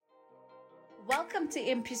Welcome to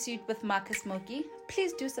In Pursuit with Marcus Moki.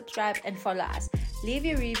 Please do subscribe and follow us. Leave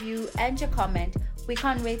your review and your comment. We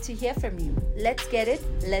can't wait to hear from you. Let's get it.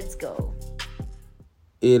 Let's go.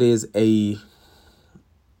 It is a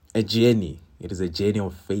journey. It is a journey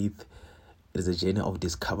of faith. It is a journey of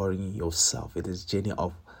discovering yourself. It is a journey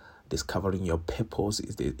of discovering your purpose.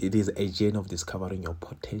 It is a journey of discovering your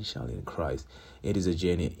potential in Christ. It is a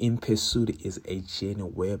journey. In Pursuit is a journey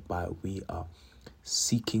whereby we are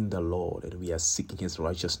seeking the Lord and we are seeking His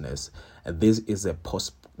righteousness. And this is the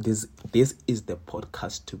podcast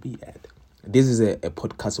to be at. This is a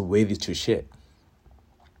podcast worthy to share.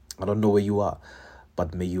 I don't know where you are,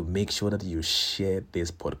 but may you make sure that you share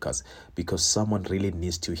this podcast, because someone really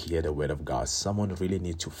needs to hear the word of God. Someone really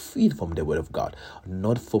needs to feed from the word of God,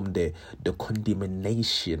 not from the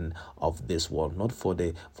condemnation of this world, not from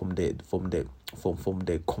the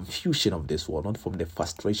confusion of this world, not from the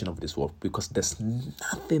frustration of this world, because there's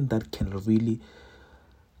nothing that can really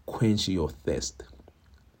quench your thirst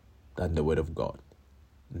than the word of God.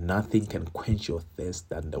 Nothing can quench your thirst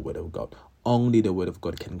than the word of God. Only the word of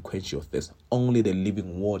God can quench your thirst. Only the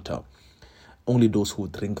living water. Only those who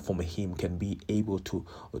drink from Him can be able to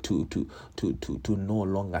no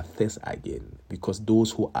longer thirst again. Because those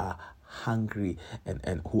who are hungry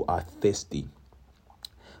and who are thirsty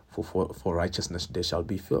for righteousness, they shall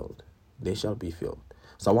be filled. They shall be filled.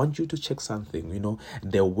 So I want you to check something.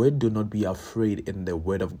 The word "do not be afraid" in the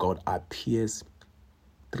word of God appears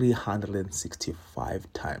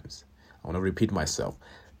 365 times. I want to repeat myself.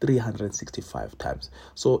 365 times.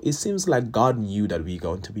 So it seems like God knew that we're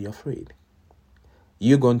going to be afraid.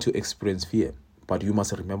 You're going to experience fear. But you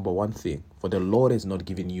must remember one thing. For the Lord has not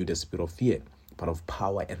given you the spirit of fear, but of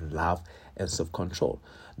power and love and self-control.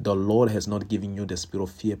 The Lord has not given you the spirit of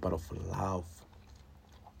fear, but of love,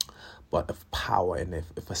 but of power and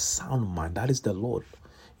of a sound mind. That is the Lord.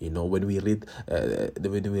 When we read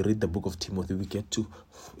the book of Timothy, we get to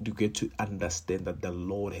understand that the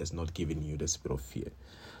Lord has not given you the spirit of fear,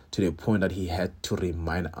 to the point that He had to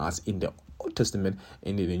remind us in the Old Testament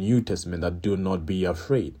and in the New Testament that do not be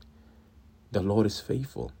afraid. The Lord is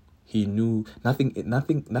faithful. He knew nothing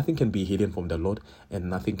can be hidden from the Lord, and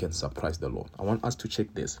nothing can surprise the Lord. I want us to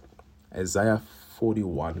check this. Isaiah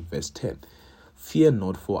 41 verse 10. Fear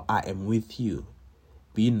not, for I am with you.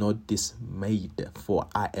 Be not dismayed, for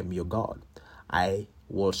I am your God. I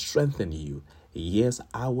will strengthen you. Yes,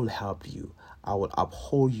 I will help you. I will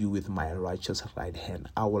uphold you with my righteous right hand.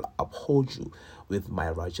 I will uphold you with my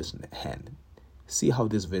righteous hand. See how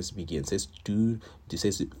this verse begins. It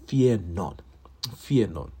says, fear not,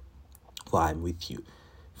 for I am with you.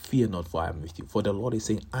 Fear not, for I am with you. For the Lord is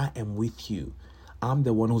saying, I am with you. I'm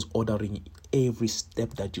the one who's ordering every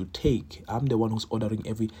step that you take. I'm the one who's ordering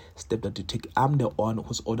every step that you take. I'm the one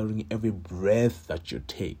who's ordering every breath that you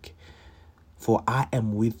take. For I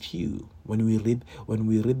am with you. When we read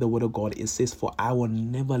the word of God, it says, for I will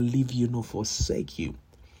never leave you nor forsake you.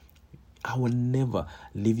 I will never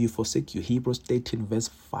leave you, forsake you. Hebrews 13 verse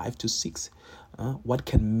 5 to 6. What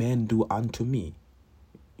can man do unto me?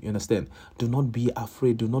 You understand? Do not be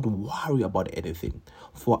afraid. Do not worry about anything.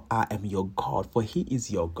 For I am your God. For He is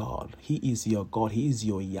your God. He is your God. He is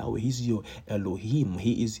your Yahweh. He is your Elohim.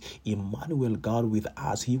 He is Emmanuel, God with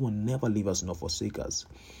us. He will never leave us nor forsake us.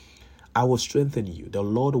 I will strengthen you. The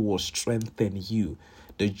Lord will strengthen you.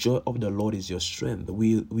 The joy of the Lord is your strength.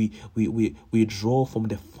 We draw from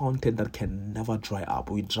the fountain that can never dry up.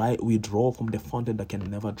 We draw from the fountain that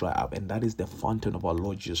can never dry up, and that is the fountain of our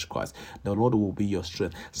Lord Jesus Christ. The Lord will be your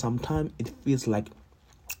strength. Sometimes it feels like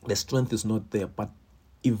the strength is not there, but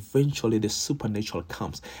eventually the supernatural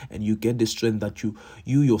comes and you get the strength that you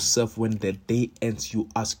yourself, when the day ends, you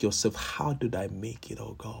ask yourself, how did I make it,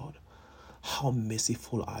 oh God? How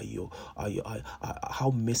merciful are you? How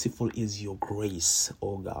merciful is your grace,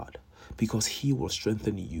 oh God? Because He will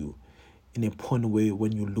strengthen you in a point where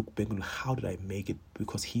when you look back on how did I make it?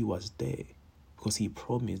 Because He was there. Because He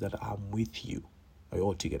promised that I'm with you. Are you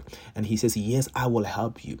all together? And He says, yes, I will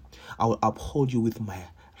help you. I will uphold you with my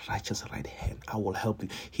righteous right hand. I will help you.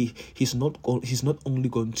 He's not only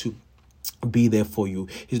going to be there for you.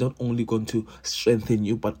 He's not only going to strengthen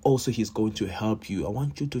you, but also He's going to help you. I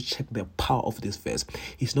want you to check the power of this verse.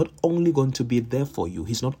 He's not only going to be there for you.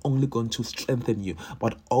 He's not only going to strengthen you,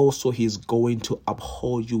 but also He's going to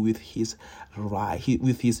uphold you with His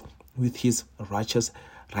righteous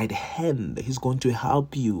right hand. He's going to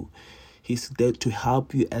help you. He's there to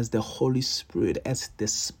help you as the Holy Spirit, as the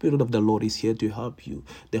Spirit of the Lord is here to help you.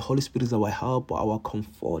 The Holy Spirit is our helper, our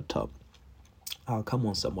comforter. Come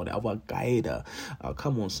on, somebody, our guide.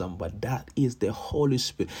 Come on, somebody. That is the Holy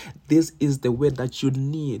Spirit. This is the way that you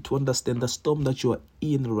need to understand the storm that you are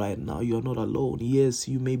in right now. You are not alone. Yes,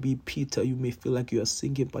 you may be Peter. You may feel like you are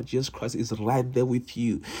sinking, but Jesus Christ is right there with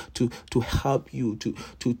you to help you, to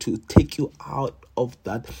take you out of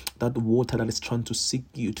that water that is trying to seek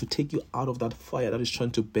you, to take you out of that fire that is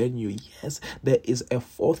trying to burn you. Yes, there is a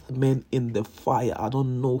fourth man in the fire. I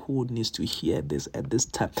don't know who needs to hear this at this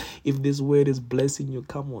time. If this word is blessing you,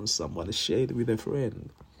 come on, somebody, share it with a friend.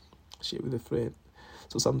 Share with a friend.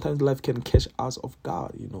 So sometimes life can catch us off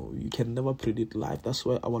guard. You can never predict life. That's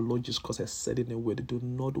why our Lord Jesus Christ has said in a word, do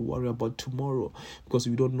not worry about tomorrow, because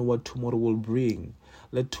we don't know what tomorrow will bring.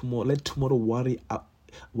 Let tomorrow worry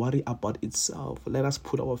about itself. Let us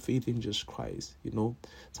put our faith in Jesus Christ.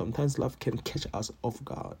 Sometimes life can catch us off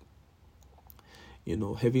guard.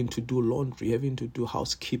 Having to do laundry, having to do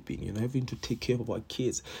housekeeping, having to take care of our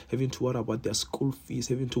kids, having to worry about their school fees,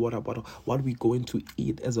 having to worry about what we're going to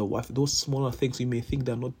eat as a wife. Those smaller things, you may think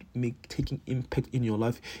they're not taking impact in your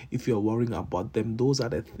life if you're worrying about them. Those are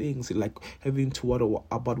the things, like having to worry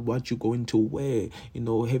about what you're going to wear,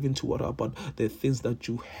 having to worry about the things that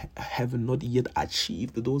you have not yet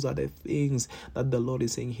achieved. Those are the things that the Lord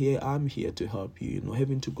is saying, here, I'm here to help you.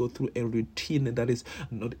 Having to go through a routine that is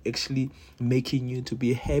not actually making you to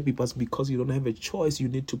be happy, but because you don't have a choice, you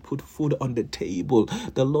need to put food on the table.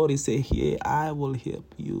 The Lord is saying, here, I will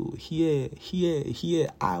help you. Here,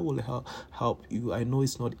 I will help you. I know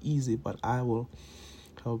it's not easy, but I will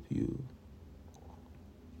help you.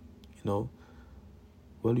 While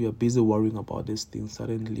you are busy worrying about these things,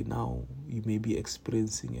 suddenly now you may be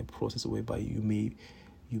experiencing a process whereby you may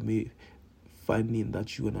finding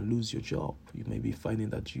that you're gonna lose your job. You may be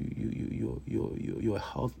finding that your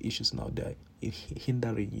health issues now, they're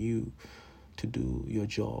hindering you to do your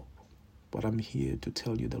job. But I'm here to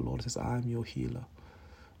tell you, the Lord says, I am your healer.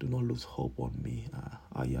 Do not lose hope on me.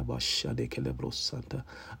 I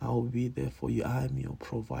will be there for you. I am your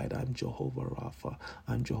provider. I'm Jehovah Rapha.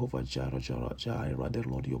 I'm Jehovah Jireh, the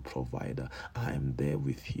Lord your provider. I am there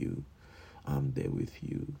with you. I'm there with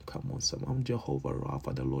you. Come on, son. I'm Jehovah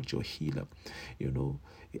Rapha, the Lord your healer.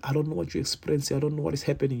 I don't know what you're experiencing. I don't know what is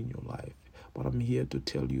happening in your life. But I'm here to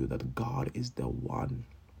tell you that God is the one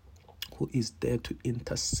who is there to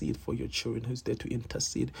intercede for your children, who is there to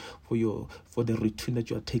intercede for the routine that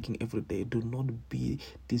you are taking every day. Do not be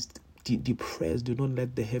depressed. Do not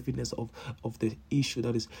let the heaviness of the issue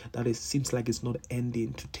that is seems like it's not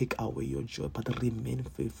ending to take away your joy, but remain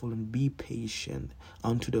faithful and be patient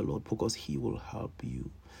unto the Lord, because He will help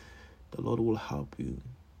you. The Lord will help you.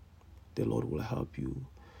 The Lord will help you.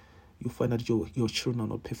 You find that your children are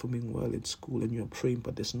not performing well in school and you're praying,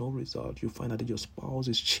 but there's no result. You find that your spouse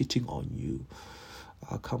is cheating on you.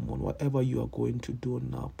 Come on, whatever you are going to do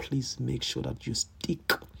now, please make sure that you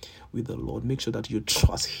stick with the Lord. Make sure that you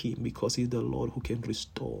trust Him, because He's the Lord who can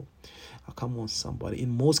restore. Come on, somebody.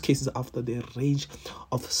 In most cases, after the range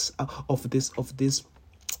of this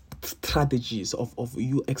strategies of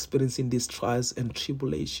you experiencing these trials and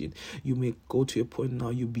tribulation, you may go to a point now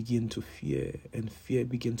you begin to fear, and fear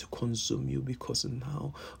begin to consume you, because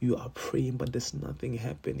now you are praying but there's nothing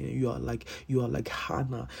happening. You are like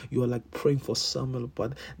Hannah. You are like praying for Samuel,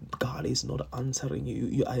 but God is not answering you.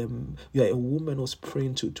 You are a woman who's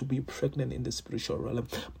praying to be pregnant in the spiritual realm,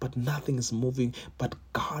 but nothing is moving. But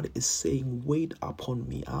God is saying, wait upon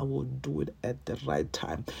me. I will do it at the right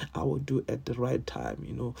time. I will do it at the right time.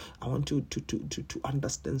 I want you to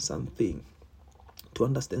understand something. To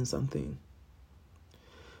understand something.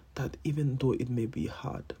 That even though it may be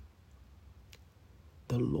hard,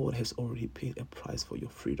 the Lord has already paid a price for your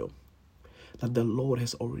freedom. That the Lord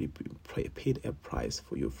has already paid a price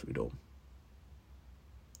for your freedom.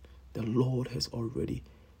 The Lord has already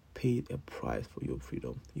paid a price for your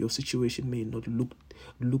freedom. Your situation may not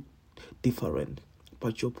look different,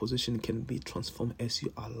 but your position can be transformed as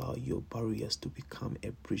you allow your barriers to become a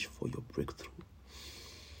bridge for your breakthrough.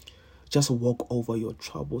 Just walk over your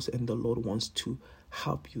troubles, and the Lord wants to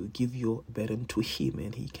help you. Give your burden to Him,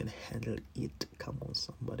 and He can handle it. Come on,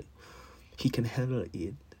 somebody. He can handle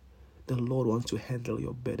it. The Lord wants to handle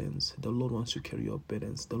your burdens. The Lord wants to carry your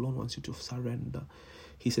burdens. The Lord wants you to surrender.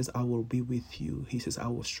 He says, I will be with you. He says, I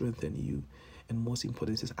will strengthen you. And most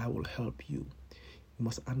important, He says, I will help you. You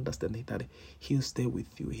must understand that He'll stay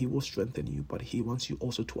with you. He will strengthen you, but He wants you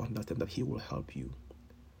also to understand that He will help you.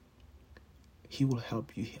 He will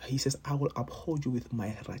help you. He says, I will uphold you with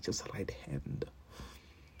my righteous right hand.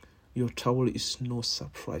 Your trouble is no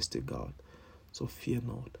surprise to God, so fear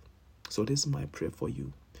not. So this is my prayer for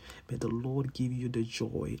you. May the Lord give you the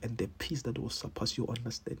joy and the peace that will surpass your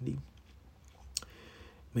understanding.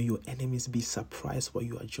 May your enemies be surprised while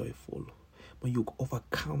you are joyful. May you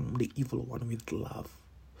overcome the evil one with love.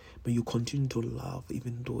 May you continue to love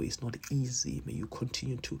even though it's not easy. May you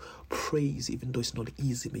continue to praise even though it's not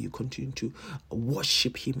easy. May you continue to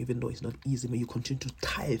worship him even though it's not easy. May you continue to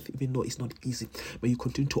tithe even though it's not easy. May you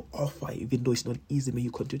continue to offer even though it's not easy. May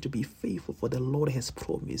you continue to be faithful, for the Lord has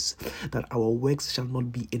promised that our works shall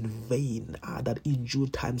not be in vain, that in due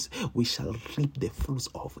times we shall reap the fruits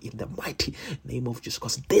of, in the mighty name of Jesus.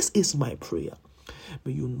 Because this is my prayer.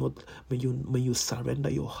 May you surrender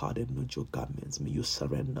your heart and not your garments. May you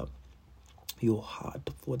surrender your heart,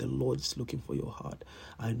 for the Lord is looking for your heart.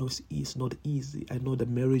 I know it's not easy. I know the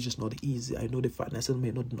marriage is not easy. I know the finances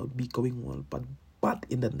may not be going well, but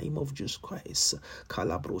in the name of Jesus Christ, joy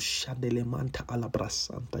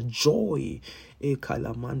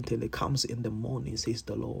comes in the morning, says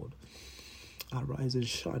the Lord. Arise and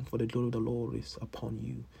shine, for the glory of the Lord is upon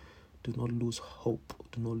you. Do not lose hope.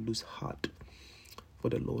 Do not lose heart, for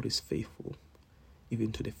the Lord is faithful,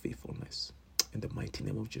 even to the faithfulness. In the mighty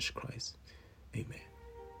name of Jesus Christ. Amen.